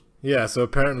didn't. Yeah, so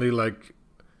apparently, like,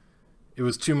 it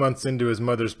was 2 months into his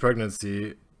mother's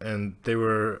pregnancy, and they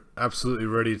were absolutely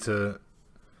ready to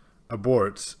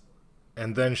abort.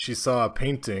 And then she saw a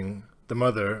painting, the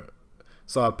mother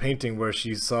saw a painting where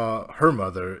she saw her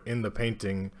mother in the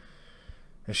painting,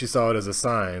 and she saw it as a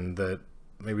sign that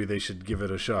maybe they should give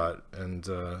it a shot. And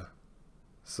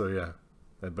so, yeah.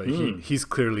 But he's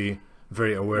clearly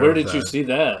very aware of that. Where did you see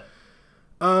that?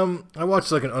 I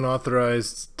watched like an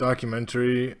unauthorized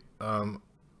documentary on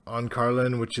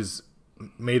Carlin, which is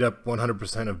made up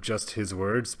 100% of just his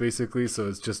words, basically. So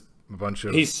it's just a bunch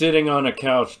of... He's sitting on a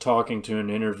couch talking to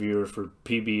an interviewer for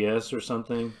PBS or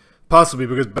something? Possibly,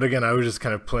 but again, I was just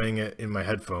kind of playing it in my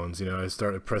headphones. I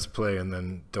started press play and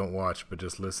then don't watch, but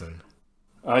just listen.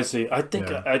 I see. I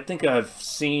think I've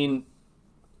seen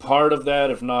part of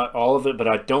that, if not all of it, but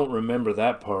I don't remember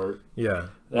that part. Yeah,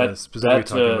 specifically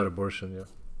talking about abortion. Yeah.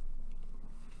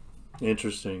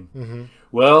 Interesting.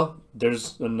 Well,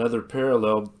 there's another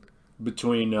parallel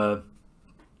between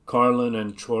Carlin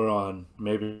and Choron.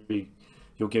 Maybe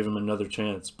you'll give him another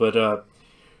chance. But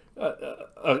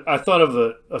I thought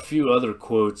of a few other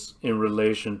quotes in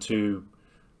relation to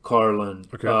Carlin.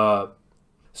 Okay.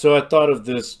 So I thought of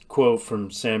this quote from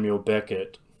Samuel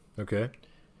Beckett. Okay.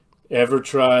 Ever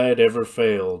tried, ever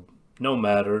failed. No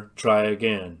matter, try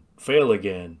again. Fail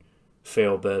again.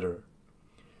 Fail better.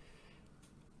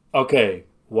 Okay,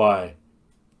 why?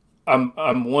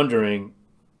 I'm wondering,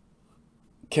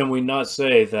 can we not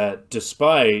say that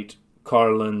despite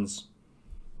Carlin's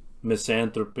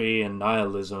misanthropy and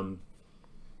nihilism,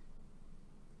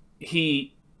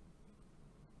 he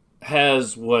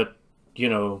has what,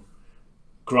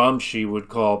 Gramsci would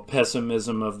call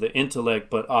pessimism of the intellect,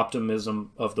 but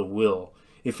optimism of the will.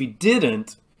 If he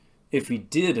didn't,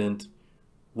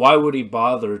 why would he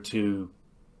bother to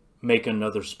make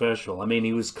another special? I mean,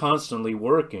 he was constantly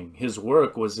working. His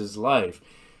work was his life.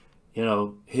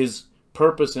 His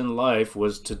purpose in life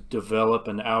was to develop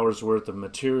an hour's worth of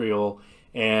material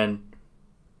and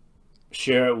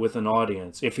share it with an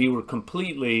audience. If he were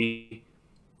completely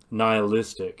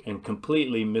nihilistic and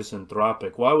completely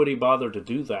misanthropic, why would he bother to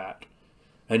do that?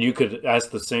 And you could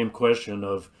ask the same question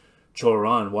of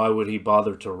Choron. Why would he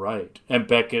bother to write? And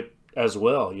Beckett as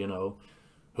well,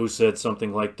 who said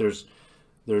something like, there's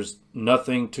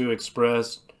nothing to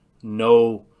express,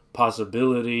 no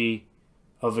possibility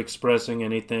of expressing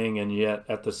anything, and yet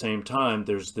at the same time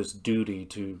there's this duty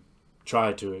to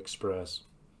try to express,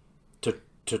 to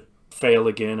fail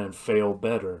again and fail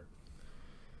better.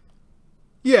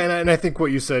 Yeah, and I think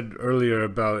what you said earlier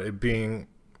about it being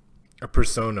a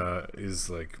persona is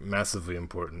like massively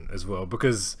important as well,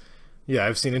 because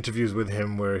I've seen interviews with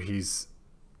him where he's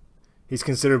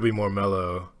considerably more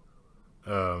mellow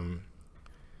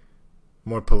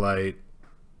more polite,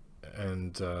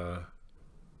 and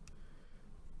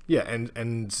yeah,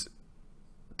 and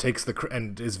takes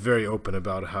and is very open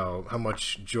about how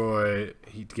much joy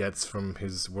he gets from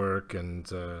his work, and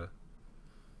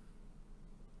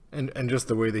just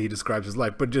the way that he describes his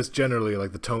life, but just generally,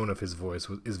 like, the tone of his voice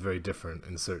is very different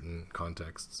in certain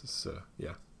contexts. So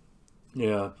yeah.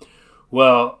 Yeah.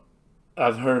 Well,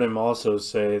 I've heard him also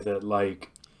say that,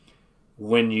 like,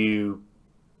 when you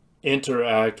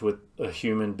interact with a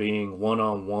human being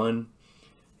one-on-one,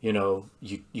 you know,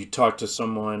 you talk to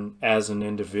someone as an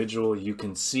individual, you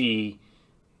can see,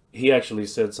 he actually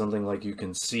said something like, you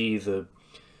can see the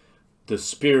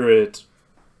spirit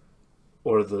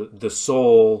or the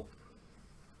soul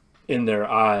in their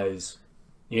eyes,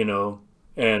 you know,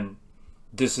 and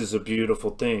this is a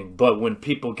beautiful thing. But when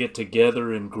people get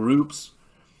together in groups,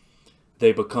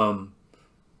 they become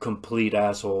complete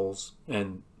assholes,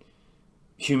 and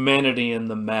humanity in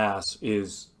the mass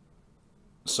is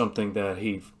something that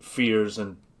he fears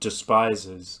and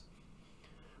despises.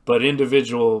 But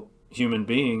individual human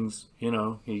beings, you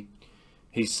know, he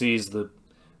sees the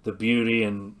beauty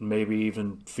and maybe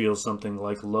even feels something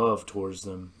like love towards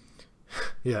them.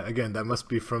 Yeah, again, that must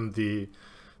be from the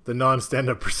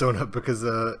non-stand-up persona, because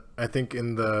I think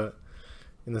in the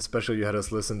special you had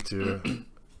us listen to,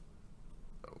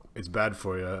 It's Bad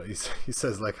For You, he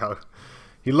says, like, how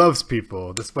he loves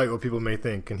people despite what people may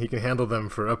think, and he can handle them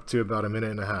for up to about a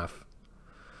minute and a half.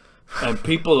 And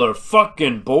people are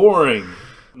fucking boring.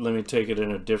 Let me take it in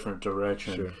a different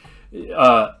direction.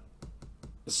 Sure.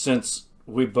 Since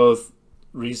we both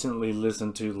recently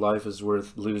listened to Life Is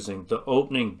Worth Losing, the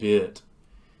opening bit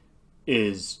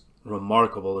is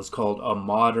remarkable. It's called A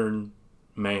Modern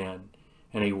Man.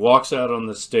 And he walks out on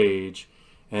the stage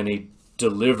and he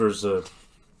delivers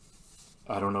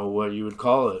I don't know what you would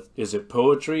call it. Is it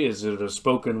poetry? Is it a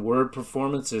spoken word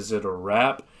performance? Is it a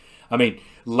rap? I mean,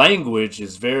 language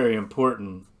is very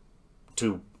important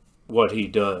to what he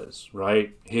does,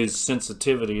 right? His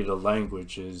sensitivity to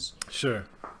language is... Sure.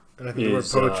 And I think the word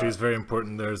poetry is very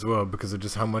important there as well, because of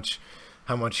just how much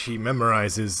he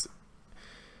memorizes.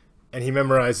 And he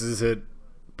memorizes it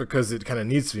because it kind of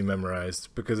needs to be memorized,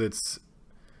 because it's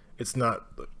not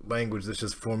language that's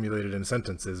just formulated in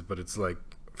sentences, but it's like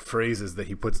phrases that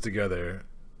he puts together,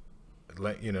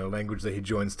 you know, language that he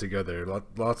joins together.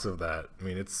 Lots of that. I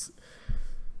mean, it's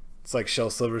like Shel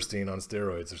Silverstein on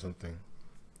steroids or something.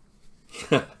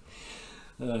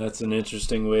 That's an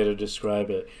interesting way to describe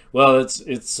it. Well,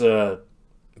 it's. But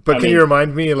can you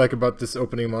remind me, like, about this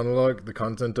opening monologue, the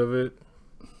content of it?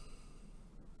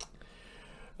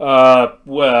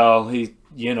 Well,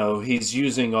 he's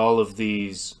using all of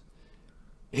these.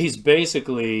 He's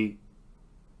basically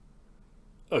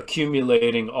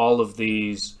accumulating all of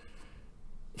these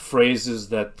phrases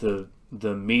that the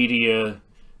media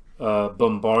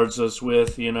bombards us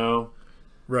with, you know,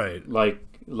 right?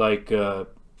 Like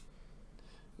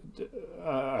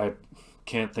I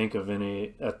can't think of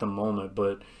any at the moment,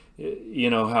 but you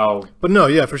know how. But no,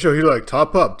 yeah, for sure. You're like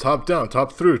top up, top down,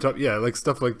 top through, top, yeah, like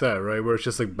stuff like that, right? Where it's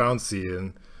just like bouncy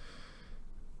and.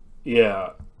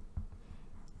 Yeah.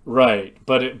 Right,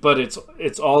 but it's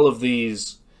all of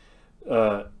these.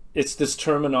 It's this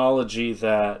terminology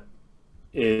that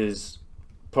is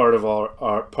part of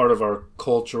our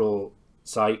cultural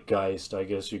zeitgeist, I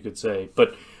guess you could say.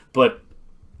 But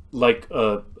like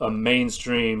a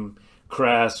mainstream,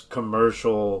 crass,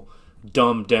 commercial,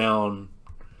 dumbed down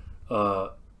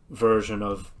version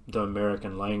of the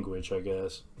American language, I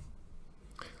guess.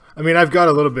 I mean, I've got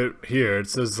a little bit here. It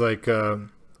says, like,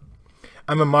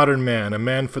 I'm a modern man, a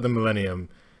man for the millennium,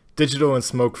 digital and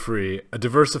smoke-free, a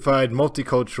diversified,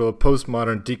 multicultural,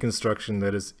 postmodern deconstruction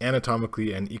that is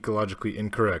anatomically and ecologically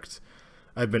incorrect.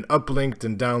 I've been uplinked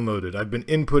and downloaded. I've been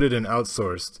inputted and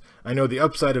outsourced. I know the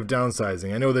upside of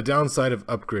downsizing. I know the downside of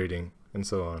upgrading, and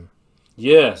so on.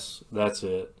 Yes, that's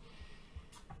it.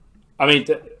 I mean,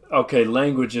 okay,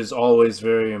 language is always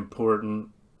very important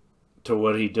to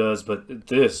what he does, but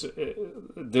this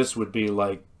would be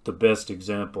like the best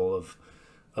example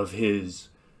of his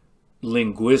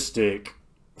linguistic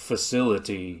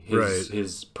facility,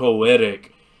 his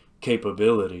poetic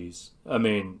capabilities. I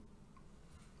mean,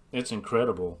 it's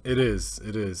incredible. It is.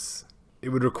 It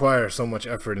would require so much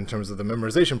effort in terms of the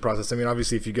memorization process. I mean,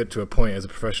 obviously, if you get to a point as a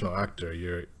professional actor,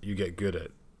 you get good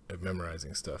at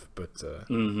memorizing stuff. But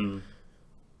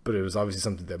but it was obviously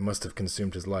something that must have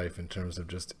consumed his life in terms of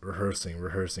just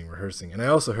rehearsing. And I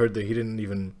also heard that he didn't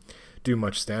even do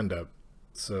much stand-up.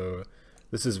 So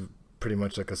this is pretty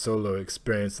much like a solo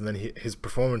experience. And then his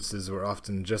performances were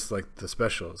often just like the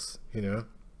specials, you know?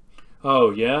 Oh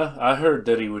yeah, I heard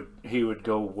that he would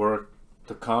go work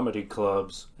the comedy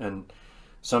clubs, and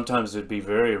sometimes it'd be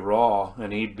very raw,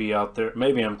 and he'd be out there.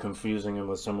 Maybe I'm confusing him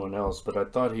with someone else, but I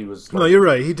thought he was No, you're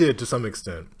right. He did to some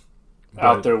extent.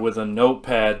 out there with a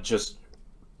notepad, just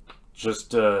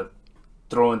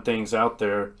throwing things out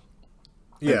there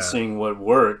Yeah. and seeing what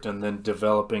worked, and then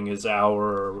developing his hour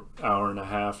or hour and a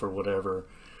half or whatever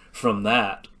from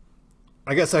that.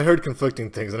 I guess I heard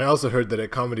conflicting things, and I also heard that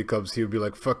at comedy clubs he would be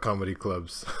like, "Fuck comedy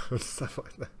clubs," stuff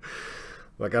like that.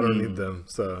 Like, I don't need them.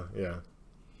 So yeah.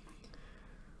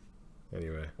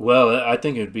 Anyway. Well, I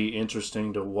think it'd be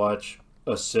interesting to watch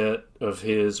a set of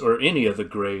his, or any of the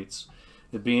greats.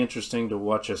 It'd be interesting to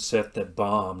watch a set that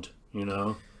bombed, you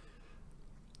know?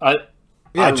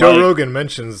 Joe Rogan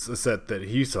mentions a set that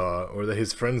he saw, or that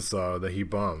his friends saw, that he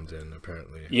bombed in,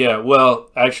 apparently. Yeah, well,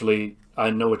 actually,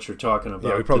 I know what you're talking about.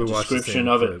 Yeah, we probably the watched the description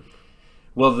same of clip. it.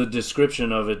 Well, the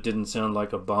description of it didn't sound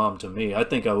like a bomb to me. I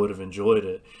think I would have enjoyed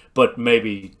it, but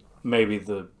maybe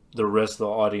the rest of the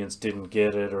audience didn't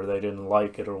get it, or they didn't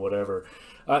like it, or whatever.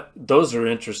 Those are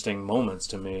interesting moments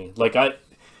to me. Like, I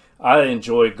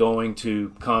enjoy going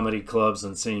to comedy clubs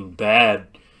and seeing bad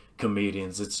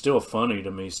comedians. It's still funny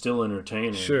to me, still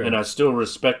entertaining. Sure. And I still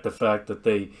respect the fact that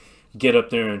they get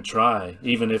up there and try,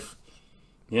 even if,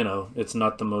 you know, it's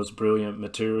not the most brilliant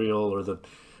material or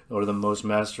the most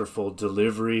masterful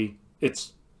delivery.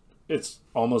 It's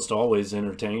almost always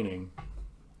entertaining.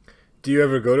 Do you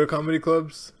ever go to comedy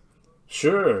clubs?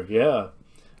 Sure, yeah.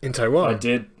 In Taiwan? I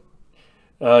did.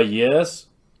 Yes.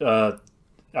 I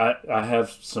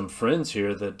have some friends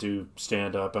here that do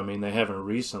stand up. I mean, they haven't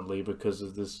recently because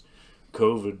of this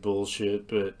COVID bullshit,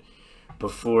 but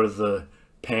before the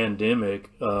pandemic,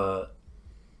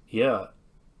 yeah,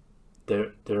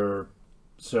 there are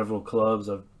several clubs.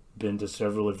 I've been to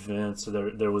several events.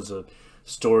 There was a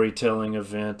storytelling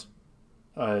event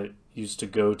I used to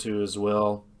go to as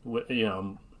well. You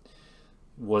know,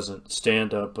 wasn't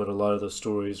stand up, but a lot of the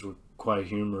stories were quite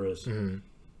humorous. Mm-hmm.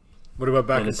 What about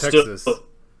back And in it's Texas?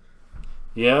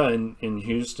 Yeah, in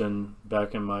Houston,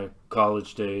 back in my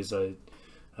college days, I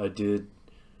did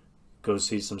go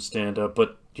see some stand up,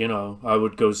 but you know, I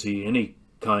would go see any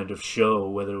kind of show,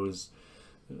 whether it was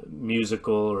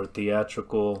musical or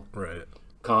theatrical, Right.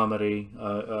 comedy.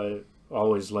 I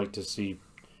always like to see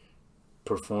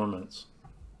performance.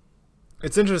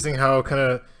 It's interesting how kind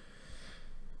of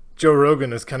Joe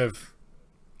Rogan is kind of,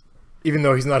 even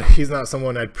though he's not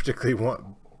someone I'd particularly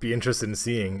be interested in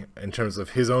seeing in terms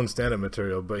of his own stand-up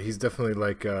material, but he's definitely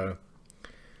like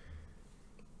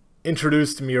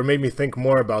introduced me or made me think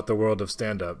more about the world of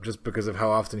stand-up just because of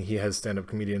how often he has stand-up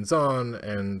comedians on,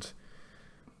 and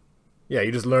yeah,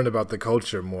 you just learn about the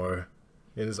culture more.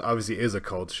 It obviously is a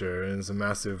culture, and it's a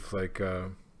massive like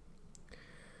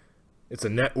it's a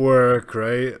network,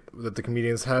 right, that the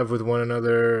comedians have with one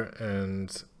another,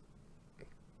 and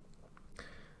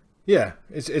yeah,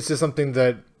 it's just something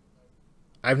that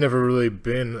I've never really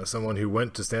been someone who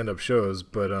went to stand-up shows,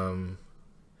 but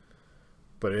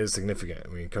it is significant. I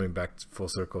mean, coming back full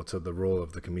circle to the role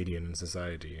of the comedian in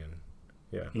society, and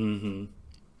yeah, Mm-hmm.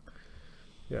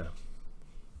 yeah.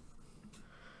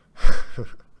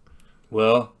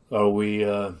 Well, are we?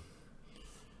 Have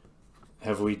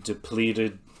we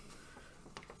depleted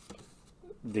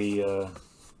the?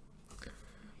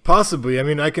 Possibly. I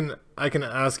mean, I can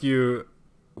ask you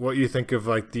what you think of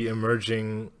like the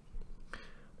emerging.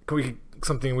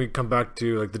 Something we come back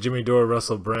to, like the Jimmy Dore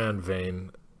Russell Brand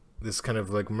vein, this kind of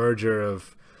like merger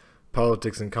of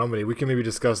politics and comedy. We can maybe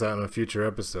discuss that in a future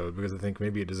episode because I think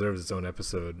maybe it deserves its own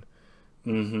episode.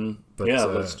 Mm-hmm. But, yeah,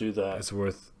 let's do that. It's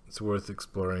worth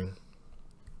exploring.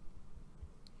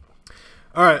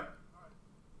 All right.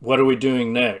 What are we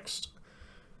doing next?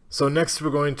 So next we're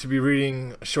going to be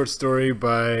reading a short story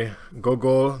by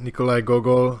Nikolai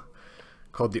Gogol,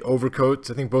 called The Overcoat.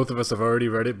 I think both of us have already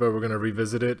read it, but we're going to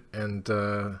revisit it. And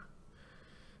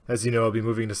as you know, I'll be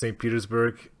moving to St.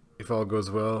 Petersburg, if all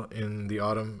goes well, in the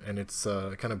autumn. And it's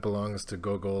kind of belongs to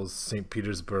Gogol's St.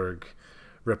 Petersburg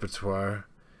repertoire.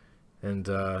 And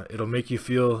it'll make you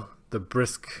feel the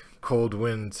brisk, cold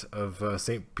wind of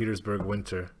St. Petersburg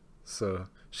winter. So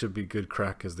should be good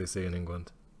crack, as they say in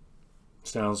England.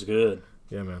 Sounds good.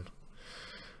 Yeah, man.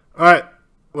 All right.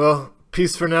 Well,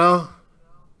 peace for now.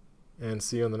 And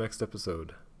see you on the next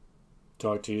episode.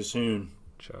 Talk to you soon.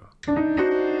 Ciao.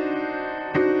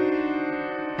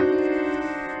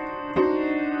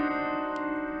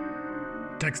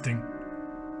 Texting.